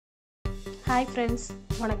Hi friends,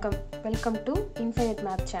 வணக்கம். Welcome to Infinite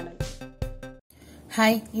Math Channel. Hi,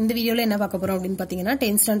 இந்த வீடியோல என்ன பார்க்க போறோம் அப்படினு பாத்தீங்கன்னா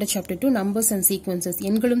 10th Standard Chapter 2 Numbers and Sequences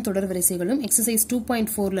எண்களும் தொடர் வரிசைகளும் exercise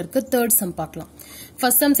 2.4ல இருக்க third sum பார்க்கலாம்.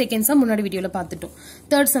 First sum, second sum முன்னாடி வீடியோல பார்த்துட்டோம்.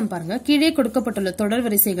 Third sum பாருங்க. கீழே கொடுக்கப்பட்டுள்ள தொடர்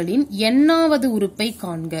வரிசைகளின் எண்ணாவது உறுப்பை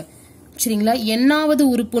காண்க. சரிங்களா? எண்ணாவது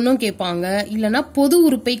உறுப்புன்னு கேட்பாங்க, இல்லனா பொது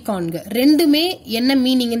உறுப்பை காண்க. ரெண்டுமே என்ன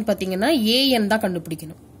மீனிங்னு பாத்தீங்கன்னா an தான்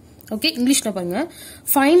கண்டுபிடிக்கணும். Okay, Englishல பாருங்க.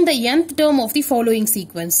 Find the nth term of the following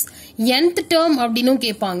sequence. Nth term அப்படினும்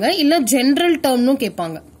கேட்பாங்க, இல்ல general termனும்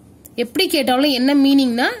கேட்பாங்க. எப்படி கேட்டாலும் என்ன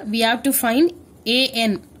மீனிங்னா we have to find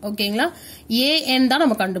an. ஓகேங்களா? an தான்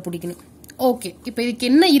நம்ம கண்டுபிடிக்கணும். ஓகே, இப்போ இதுக்கு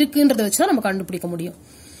என்ன இருக்குன்றத வச்சு தான் நம்ம கண்டுபிடிக்க முடியும்.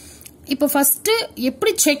 இப்போ ஃபர்ஸ்ட்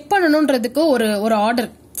எப்படி செக் பண்ணணும்ன்றதுக்கு ஒரு ஆர்டர்.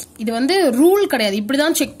 இது வந்து ரூல் கிடையாது,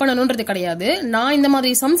 இப்படிதான் செக் பண்ணணும்ன்றது கிடையாது. நான் இந்த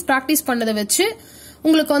மாதிரி சம்ஸ் பிராக்டிஸ் பண்ணதை வச்சு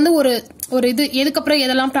உங்களுக்கு வந்து ஒரு இது எதுக்கப்புறம்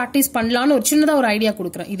எதெல்லாம் பிராக்டிஸ் பண்ணலாம்னு ஒரு சின்னதா ஒரு ஐடியா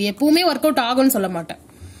கொடுக்குறேன். இது எப்பவுமே ஒர்க் அவுட் ஆகும்னு சொல்ல மாட்டேன்.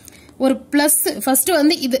 ஒரு பிளஸ் ஃபர்ஸ்ட்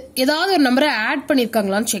வந்து இது ஏதாவது ஒரு நம்பரை ஆட்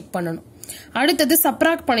பண்ணிருக்காங்களான்னு செக் பண்ணணும். அடுத்தது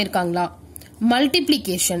சப்ராக்ட் பண்ணிருக்காங்களா,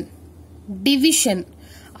 மல்டிப்ளிகேஷன், டிவிஷன்,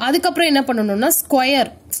 அதுக்கப்புறம் என்ன பண்ணணும்னா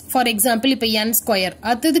ஸ்கொயர். ஃபார் எக்ஸாம்பிள் இப்ப n ஸ்கொயர்,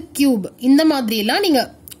 அடுத்தது கியூப், இந்த மாதிரி எல்லாம் நீங்க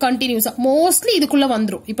கண்டினியூஸா மோஸ்ட்லி இதுக்குள்ள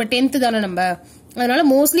வந்துரும். இப்ப 10th தானே நம்ம, அதனால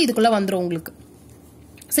மோஸ்ட்லி இதுக்குள்ள வந்துரும் உங்களுக்கு.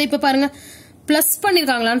 சோ இப்ப பாருங்க, பிளஸ்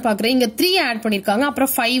பண்ணிருக்காங்களான்னு பாக்குறேன். இங்க 3 ஆட் பண்ணிருக்காங்க,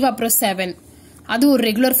 அப்புறம் 5, அப்புறம் 7. அது ஒரு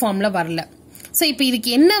ரெகுலர் ஃபார்ம்ல வரல. சோ இப்போ இதுக்கு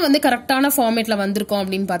என்ன வந்து கரெக்டான ஃபார்மேட்ல வந்திருக்கோம்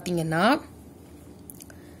அப்படின்னு பாத்தீங்கன்னா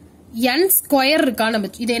n ஸ்கொயர் இருக்கா.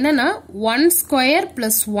 நம்ம இது என்னன்னா 1 ஸ்கொயர்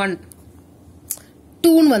பிளஸ் 1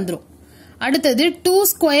 2 வந்துரும். அடுத்தது 2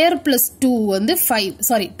 ஸ்கொயர் பிளஸ் 2 வந்து 5,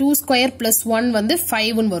 சாரி 2 ஸ்கொயர் பிளஸ் 1 வந்து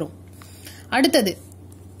 5 வரும். அடுத்தது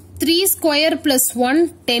 3 ஸ்கொயர் பிளஸ் 1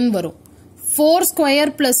 10 வரும். 4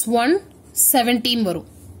 ஸ்கொயர் பிளஸ் 1 17 வரும்.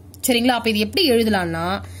 சரிங்களா? அப்ப இது எப்படி எழுதலாம்னா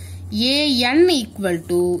an equal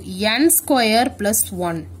to n square plus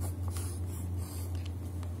 1.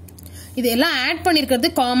 இது எல்லாம் ஆட்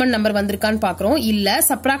பண்ணிருக்கிறது காமன் நம்பர் வந்திருக்கான்னு பாக்குறோம். இல்ல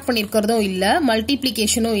சப்ராக்ட் பண்ணிருக்கிறதும் இல்ல,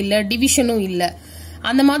 மல்டிப்ளிகேஷனும் இல்ல, டிவிஷனும் இல்ல.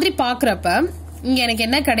 அந்த மாதிரி பாக்குறப்ப இங்க எனக்கு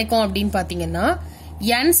என்ன கிடைக்கும் அப்படின்னு பாத்தீங்கன்னா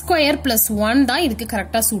n ஸ்கொயர் பிளஸ் 1 தான் இதுக்கு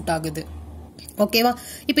கரெக்டா சூட் ஆகுது. ஓகேவா?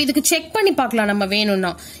 இப்ப இதுக்கு செக் பண்ணி பார்க்கலாம் நம்ம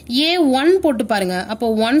வேணும்னா. a1 போட்டு பாருங்க. அப்போ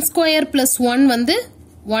 1 ஸ்கொயர் பிளஸ் 1 வந்து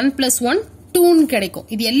 1 பிளஸ் 1 2 கிடைக்கும்.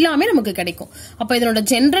 இது எல்லாமே நமக்கு கிடைக்கும். அப்ப இதனோட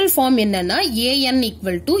ஜெனரல் ஃபார்ம் என்னன்னா an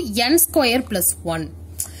equal to n square plus 1.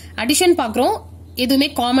 Addition பாக்குறோம், எதுவுமே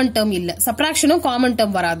காமன் டேர்ம் இல்ல. சப்ராக்ஷனும் காமன்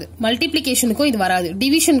டேர்ம் வராது, மல்டிப்ளிகேஷனுக்கும் இது வராது,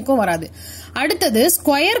 டிவிஷனுக்கும் வராது. அடுத்தது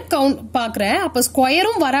ஸ்கொயர் கவுண்ட் பாக்குறேன், அப்ப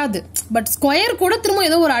ஸ்கொயரும் வராது. பட் ஸ்கொயர் கூட திரும்ப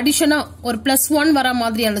ஏதோ ஒரு அடிஷனா ஒரு பிளஸ் 1 வர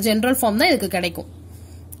மாதிரியான ஜெனரல் ஃபார்ம் தான் இதுக்கு கிடைக்கும்.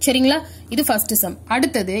 சரிங்களா? இது ஃபர்ஸ்ட் சம்.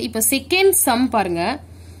 அடுத்தது இப்ப செகண்ட் சம் பாருங்க.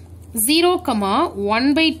 0,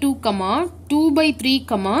 1/2,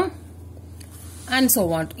 2/3, and so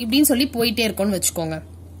on இப்படின்னு சொல்லி போயிட்டே இருக்கோம்னு வச்சுக்கோங்க.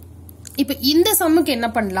 இப்ப இந்த சம்முக்கு என்ன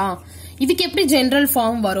பண்ணலாம், இதுக்கு எப்படி ஜெனரல்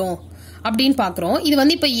ஃபார்ம் வரும் அப்படின்னு பாக்குறோம். இது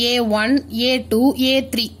வந்து இப்ப a1, a2,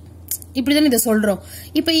 a3 இப்படிதான் இதை சொல்றோம்.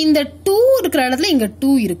 இப்ப இந்த 2 இருக்கிற இடத்துல இங்க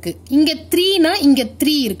 2 இருக்கு, இங்க 3னா இங்க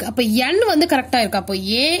 3 இருக்கு. அப்ப n வந்து கரெக்டா இருக்கு. அப்போ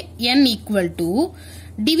an equal to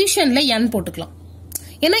டிவிஷன்ல n போட்டுக்கலாம்.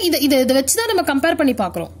 ஏன்னா இதை வச்சுதான் நம்ம கம்பேர் பண்ணி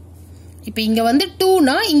பாக்குறோம். இப்ப இங்க வந்து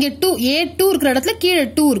 2னா இங்க 2, a2 இருக்கிற இடத்துல கீழே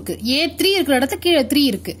 2 இருக்கு, a3 இருக்கிற இடத்துல கீழே 3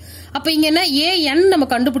 இருக்கு. அப்ப இங்க என்ன an நம்ம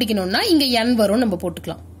கண்டுபிடிக்கணும்னா இங்க n வரும், நம்ம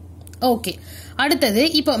போட்டுக்கலாம். ஓகே. அடுத்தது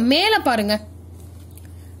இப்ப மேல பாருங்க,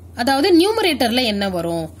 அதாவது நியூமரேட்டர்ல என்ன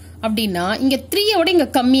வரும் அப்படின்னா இங்க 3யோட இங்க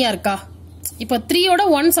கம்மியா இருக்கா. இப்ப 3யோட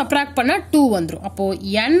 1 சப்ராக்ட் பண்ணா 2 வந்துரும். அப்போ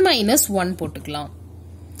n மைனஸ் 1 போட்டுக்கலாம்.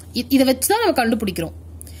 இதை வச்சுதான் நம்ம கண்டுபிடிக்கிறோம்.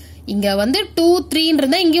 இங்க வந்து 2, 3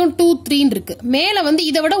 இருந்தா இங்கேயும் 2, 3 இருக்கு. மேல வந்து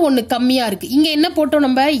இதை விட 1 கம்மியா இருக்கு. இங்க என்ன போட்டோம்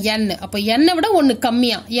நம்ம n. அப்ப n விட 1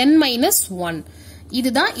 கம்மியா, n மைனஸ் 1.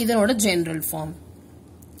 இதுதான் இதனோட ஜெனரல் ஃபார்ம்.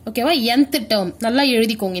 ஓகேவா? nth டேர்ம் நல்லா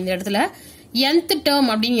எழுதிக்கோங்க. இந்த இடத்துல nth டேர்ம்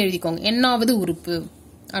அப்படின்னு எழுதிக்கோங்க, எண்ணாவது உறுப்பு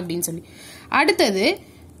அப்படின்னு சொல்லி. அடுத்தது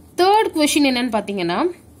தேர்ட் கொஸ்டின் என்னன்னு பாத்தீங்கன்னா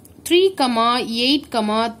 3, 8,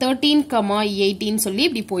 13, 18 சொல்லி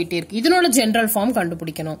இப்படி போயிட்டே இருக்கு. இதனோட ஜெனரல் ஃபார்ம்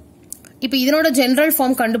கண்டுபிடிக்கணும். இப்ப இதனோட ஜெனரல்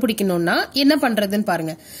ஃபார்ம் கண்டுபிடிக்கணும்னா என்ன பண்றதுன்னு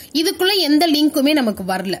பாருங்க. இதுக்குள்ள எந்த லிங்க்குமே நமக்கு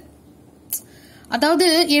வரல. அதாவது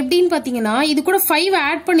எப்படின்னு பாத்தீங்கன்னா இது கூட 5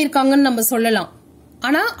 ஆட் பண்ணிருக்காங்கன்னு நம்ம சொல்லலாம்.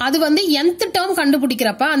 ஆனா அது வந்து nth டேர்ம்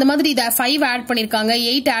கண்டுபிடிக்கிறப்ப அந்த மாதிரி இத 5 ஆட் பண்ணிருக்காங்க,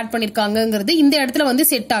 8 ஆட் பண்ணிருக்காங்கிறது இந்த இடத்துல வந்து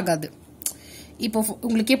செட் ஆகாது. இப்போ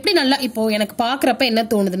உங்களுக்கு எப்படி நல்லா இப்போ எனக்கு பாக்குறப்ப என்ன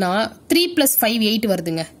தோணுதுன்னா 3 + 5 8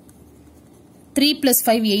 வருதுங்க. 3 +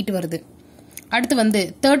 5 8 வருது. அடுத்து வந்து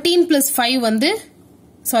 13 + 5 வந்து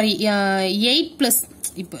சாரி 8 பிளஸ்,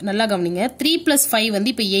 இப்போ நல்லா கவனிங்க, 3 + 5 வந்து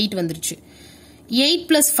இப்போ 8 வந்துருச்சு. 8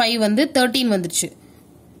 + 5 வந்து 13 வந்துருச்சு.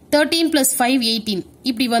 13 + 5 18.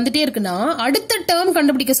 இப்படி வந்துட்டே இருக்குன்னா அடுத்த டேர்ம்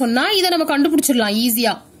கண்டுபிடிக்க சொன்னா இதை நம்ம கண்டுபிடிச்சிடலாம்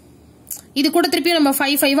ஈஸியா. இது கூட திருப்பியும் நம்ம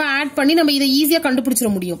 5 5 ஆட் பண்ணி நம்ம இதை ஈஸியா கண்டுபிடிச்சிட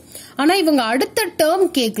முடியும். ஆனா இவங்க அடுத்த டேர்ம்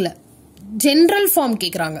கேட்கல, ஜெனரல் ஃபார்ம்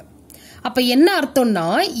கேக்குறாங்க. அப்ப என்ன அர்த்தம்னா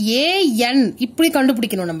ஏஎன் இப்படி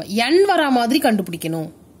கண்டுபிடிக்கணும், நம்ம என் வரா மாதிரி கண்டுபிடிக்கணும்.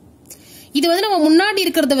 இது வந்து நம்ம முன்னாடி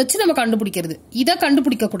இருக்கிறத வச்சு நம்ம கண்டுபிடிக்கிறது, இதை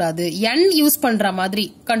கண்டுபிடிக்க கூடாது, என் யூஸ் பண்ற மாதிரி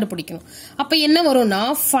கண்டுபிடிக்கணும். அப்ப என்ன வரும்னா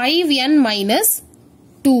 5n -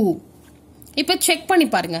 2. இப்ப செக் பண்ணி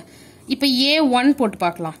பாருங்க. இப்ப A1 போட்டு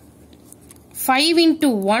பார்க்கலாம். 5 ×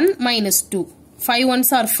 1 - 2. 5 1s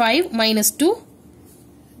are 5 - 2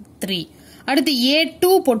 3. அடுத்து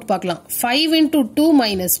A2 போட்டு பார்க்கலாம். 5 × 2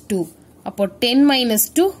 - 2. அப்போ 10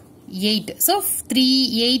 - 2 8. So 3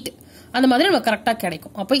 8 அந்த மாதிரி நம்ம கரெக்டா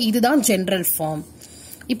கிடைக்கும். அப்போ இதுதான் ஜெனரல் ஃபார்ம்.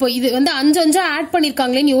 இப்போ இது வந்து 5 5 ஆட்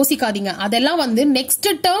பண்ணிருக்காங்களேன்னு யோசிக்காதீங்க. அதெல்லாம் வந்து நெக்ஸ்ட்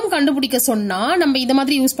டேர்ம் கண்டுபிடிக்க சொன்னா நம்ம இந்த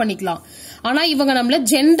மாதிரி யூஸ் பண்ணிக்கலாம். ஆனா இவங்க நம்மள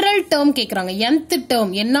ஜெனரல் டேர்ம் கேக்குறாங்க, nth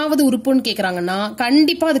டேர்ம் என்னாவது உறுப்புன்னு கேக்குறாங்கன்னா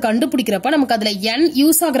கண்டிப்பா அது கண்டுபிடிக்கிறப்ப நமக்கு அதுல n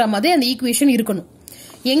யூஸ் ஆகுற மாதிரி அந்த ஈக்குவேஷன் இருக்கணும்.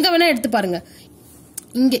 எங்க வேணா எடுத்து பாருங்க,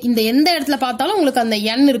 இங்க இந்த எந்த இடத்துல பார்த்தாலும் உங்களுக்கு அந்த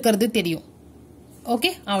n இருக்கிறது தெரியும். ஓகே,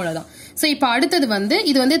 அவ்வளவுதான். சோ இப்போ அடுத்தது வந்து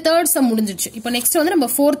இது வந்து தேர்ட் சம் முடிஞ்சிருச்சு. இப்போ நெக்ஸ்ட் வந்து நம்ம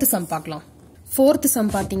ஃபோர்த் சம் பார்க்கலாம். ஃபோர்த்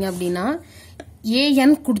சம் பாத்தீங்க அப்படின்னா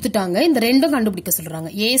an கொடுத்துட்டாங்க, இந்த ரெண்டும் கண்டுபிடிக்க சொல்றாங்க.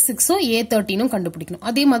 A6 A13 கண்டுபிடிக்கணும்.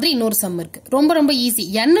 அதே மாதிரி இன்னொரு சம் இருக்கு, ரொம்ப ரொம்ப ஈஸி.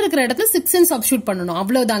 n இருக்கிற இடத்துல 6 சப்ஸ்டிட்யூட் பண்ணணும்,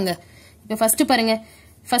 அவ்வளவுதாங்க. இப்ப ஃபர்ஸ்ட் பாருங்க,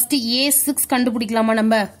 ஃபர்ஸ்ட் A6 கண்டுபிடிக்கலாமா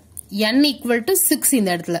நம்ம? n = 6 இந்த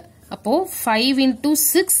இடத்துல. அப்போ 5 ×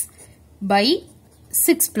 6 /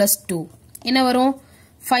 6 + 2 என்ன வரும்?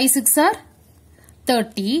 5 6 are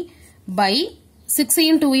 30 by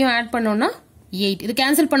 6ஐயும் 2ஐயும் ஆட் பண்ணோம்னா 8. இது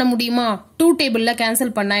கேன்சல் பண்ண முடியுமா? 2 டேபிள்ல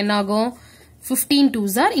கேன்சல் பண்ணா என்ன ஆகும்? 15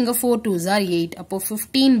 2s are, இங்க 4 2s are 8. அப்போ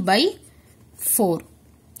 15/4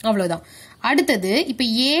 அவ்வளவுதான். அடுத்தது இப்ப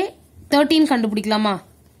A13 கண்டுபிடிக்கலாமா?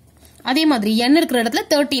 அதே மாதிரி n இருக்கிற இடத்துல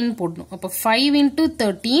 13 போடணும். அப்போ 5 ×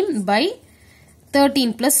 13 /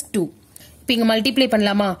 13 + 2. இப்ப இங்க மல்டிப்ளை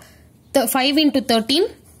பண்ணலாமா? 5 × 13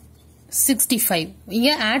 65. இங்க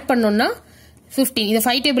ஆட் பண்ணோம்னா 15. இத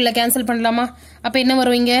 5 டேபிள்ல கேன்சல் பண்ணலாமா? அப்ப என்ன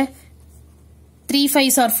வரும்? இங்க 3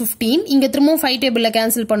 5s are 15. இங்க திரும்பவும் 5 டேபிள்ல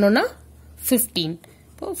கேன்சல் பண்ணோம்னா 15.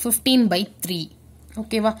 இப்போ 15/3.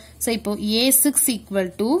 ஓகேவா? சோ இப்போ A6 =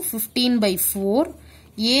 15/4,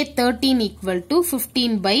 A13 =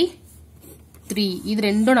 15/3. இது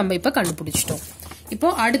ரெண்டும் நம்ம இப்ப கண்டுபிடிச்சிட்டோம். இப்போ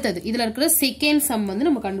அடுத்தது இதுல இருக்கிற செகண்ட் சம் வந்து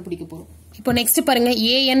நம்ம கண்டுபிடிக்க போறோம். இப்போ நெக்ஸ்ட் பாருங்க,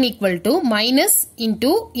 an = -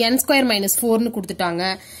 (n² - 4) னு கொடுத்துட்டாங்க.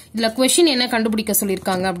 இதுல क्वेश्चन என்ன கண்டுபிடிக்க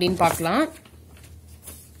சொல்லிருக்காங்க அப்படின்னு பார்க்கலாம்.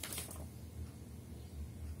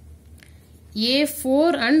 A4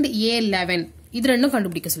 and A11 இது ரெண்டும்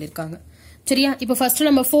கண்டுபிடிக்க சொல்லிருக்காங்க. சரியா? இப்போ ஃபர்ஸ்ட்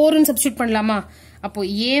நம்ம 4 ன்னு சப்ஸ்டிட்யூட் பண்ணலாமா? அப்போ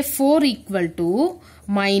A4 -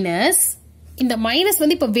 இந்த மைனஸ்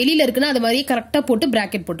வந்து இப்ப வெளியில இருக்குன்னா அது மாதிரி கரெக்டா போட்டு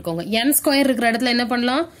பிராக்கெட் போட்டுக்கோங்க. n² இருக்கிற இடத்துல என்ன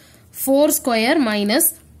பண்ணலாம்? 4² -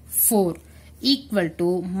 4 -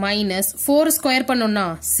 4 ஸ்கொயர் பண்ணோம்னா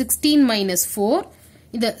 16 - 4.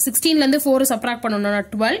 இந்த 16ல இருந்து 4 சப்ட்ராக்ட் பண்ணோம்னா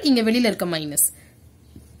 12. இங்க வெளியில இருக்க மைனஸ்.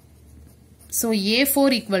 சோ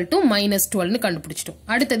A4 = -12 னு கண்டுபிடிச்சிட்டோம்.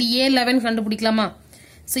 அடுத்தது A11 கண்டுபிடிக்கலாமா?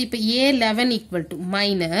 சோ இப்போ A11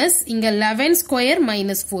 = இங்க 11² -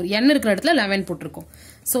 4. n இருக்கிற இடத்துல 11 போட்டிருக்கோம்.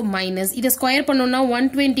 சோ மைனஸ் இத ஸ்கொயர் பண்ணோம்னா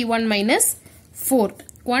 121 - 4.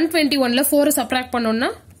 121ல 4 சப்ட்ராக்ட் பண்ணோம்னா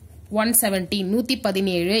 117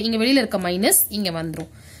 117. இங்க வெளியில இருக்க மைனஸ் இங்க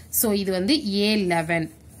வந்துரும். சோ இது வந்து A11.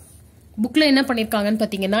 புக்ல என்ன பண்ணிருக்காங்கன்னு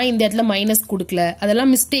பாத்தீங்கன்னா இந்த இடத்துல மைனஸ் கொடுக்கல,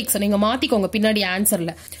 அதெல்லாம் மிஸ்டேக்ஸ், நீங்க மாத்திக்கோங்க பின்னாடி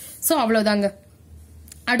ஆன்சர்ல. சோ அவ்வளவுதாங்க.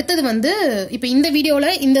 அடுத்தது வந்து இப்ப இந்த வீடியோல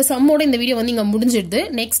இந்த சம்மோட இந்த வீடியோ வந்து இங்க முடிஞ்சிடுது.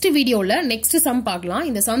 நெக்ஸ்ட் வீடியோல நெக்ஸ்ட் சம் பார்க்கலாம்.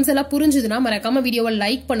 இந்த சம்ஸ் எல்லாம் புரிஞ்சுதுன்னா மறக்காம வீடியோவை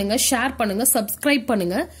லைக் பண்ணுங்க, ஷேர் பண்ணுங்க, சப்ஸ்கிரைப்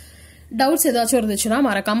பண்ணுங்க. டவுட்ஸ் ஏதாச்சும் இருந்துச்சுன்னா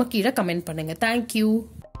மறக்காம கீழே கமெண்ட் பண்ணுங்க. தேங்க்யூ.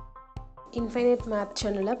 இன்ஃபைனைட் மேத்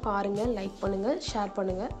சேனலை பாருங்க, லைக் பண்ணுங்க, ஷேர்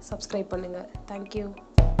பண்ணுங்க, சப்ஸ்கிரைப் பண்ணுங்க. தேங்க்யூ.